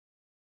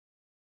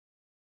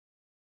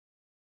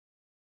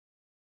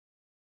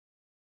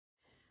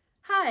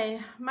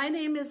Hi, my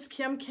name is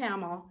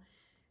Kaml,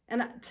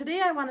 and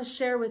today I want to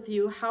share with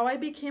you how I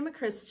became a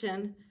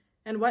Christian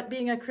and what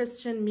being a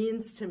Christian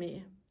means to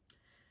me.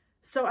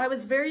 So I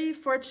was very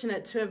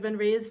fortunate to have been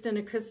raised in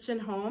a Christian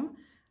home.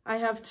 I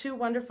have two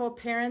wonderful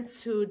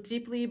parents who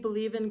deeply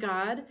believe in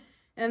God,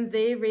 and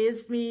they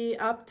raised me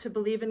up to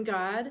believe in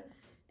God.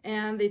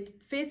 And they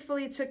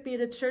faithfully took me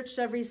to church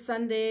every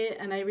Sunday,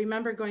 and I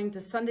remember going to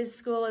Sunday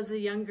school as a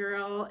young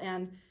girl,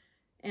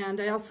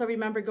 and I also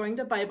remember going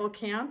to Bible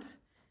camp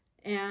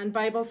and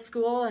Bible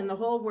school and the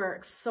whole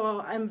works. So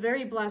I'm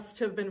very blessed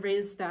to have been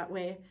raised that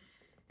way.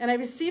 And I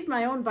received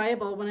my own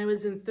Bible when I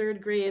was in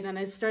 3rd grade, and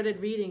I started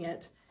reading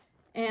it.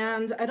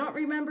 And I don't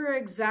remember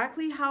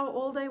exactly how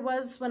old I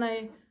was when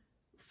I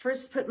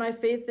first put my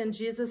faith in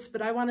Jesus,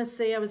 but I want to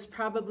say I was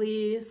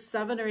probably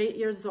 7 or 8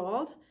 years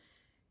old.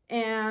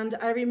 And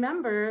I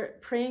remember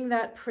praying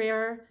that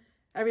prayer.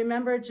 I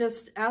remember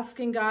just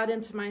asking God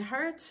into my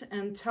heart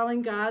and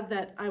telling God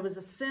that I was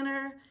a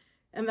sinner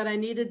and that I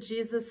needed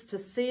Jesus to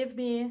save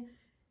me.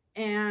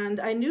 And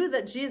I knew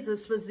that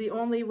Jesus was the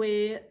only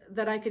way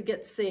that I could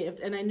get saved.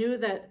 And I knew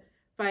that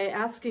by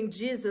asking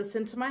Jesus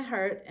into my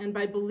heart and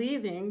by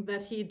believing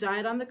that he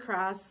died on the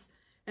cross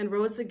and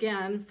rose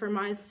again for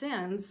my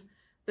sins,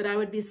 that I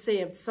would be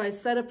saved. So I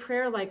said a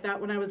prayer like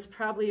that when I was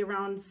probably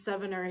around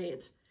 7 or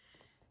 8.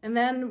 And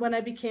then when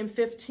I became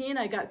 15,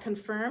 I got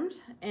confirmed,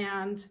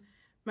 and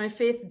my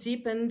faith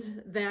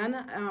deepened then.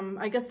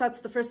 I guess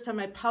that's the first time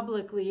I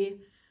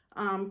publicly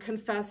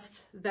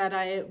confessed that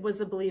I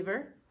was a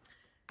believer.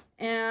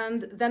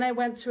 And then I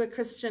went to a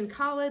Christian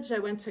college. I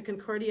went to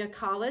Concordia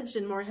College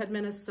in Moorhead,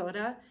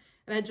 Minnesota,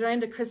 and I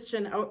joined a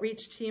Christian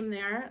outreach team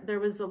there. There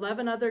was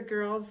 11 other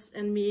girls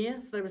and me,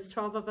 so there was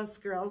 12 of us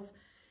girls.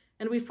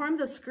 And we formed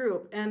this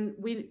group, and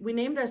we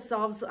named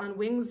ourselves On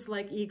Wings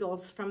Like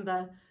Eagles, from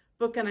the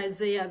book in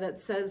Isaiah that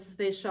says,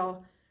 "They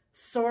shall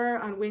soar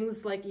on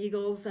wings like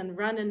eagles and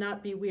run and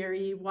not be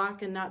weary,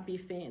 walk and not be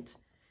faint."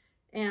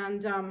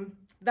 And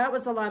that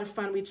was a lot of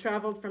fun. We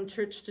traveled from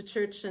church to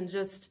church and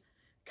just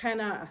kind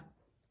of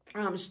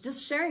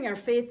just sharing our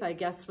faith, I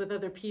guess, with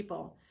other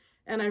people.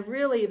 And that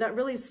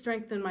really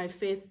strengthened my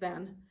faith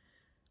then.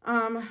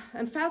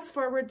 And fast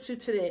forward to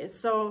today.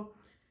 So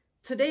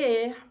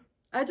today,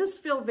 I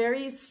just feel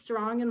very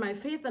strong in my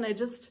faith, and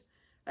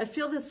I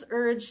feel this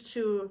urge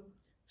to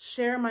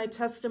share my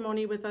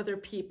testimony with other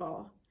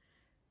people.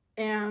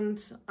 And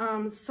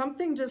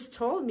something just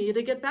told me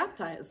to get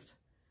baptized.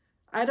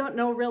 I don't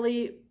know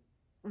really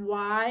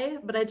why,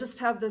 but I just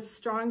have this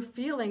strong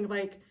feeling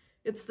like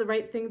it's the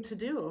right thing to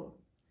do.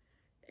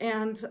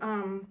 And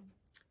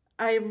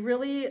I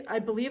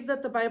believe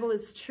that the Bible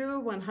is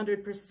true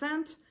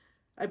 100%.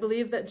 I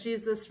believe that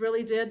Jesus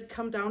really did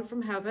come down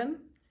from heaven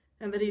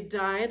and that he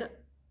died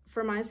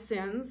for my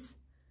sins.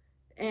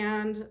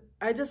 And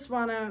I just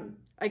want to,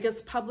 I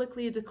guess,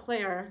 publicly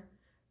declare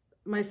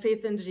my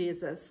faith in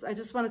Jesus. I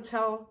just want to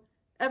tell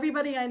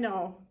everybody I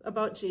know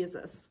about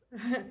Jesus.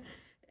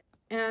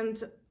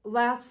 And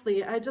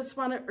lastly, I just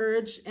want to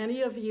urge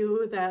any of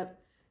you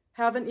that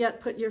haven't yet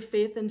put your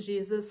faith in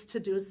Jesus to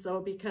do so,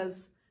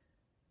 because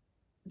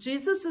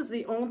Jesus is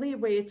the only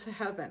way to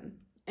heaven.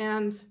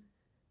 And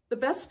the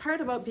best part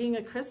about being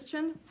a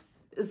Christian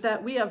is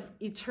that we have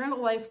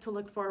eternal life to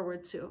look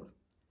forward to.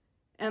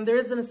 And there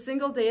isn't a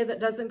single day that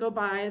doesn't go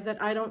by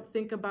that I don't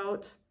think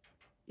about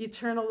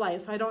eternal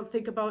life. I don't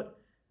think about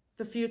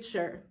the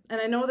future. And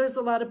I know there's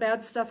a lot of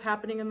bad stuff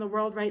happening in the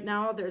world right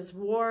now. There's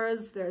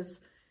wars,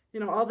 there's,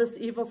 all this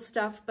evil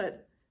stuff,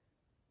 but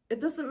it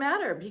doesn't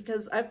matter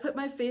because I've put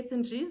my faith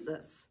in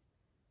Jesus.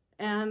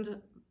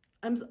 And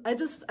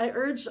I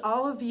urge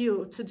all of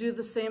you to do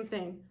the same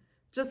thing.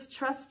 Just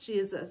trust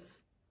Jesus.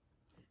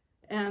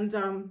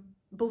 And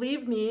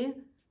believe me,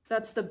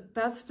 that's the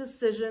best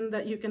decision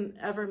that you can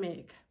ever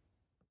make.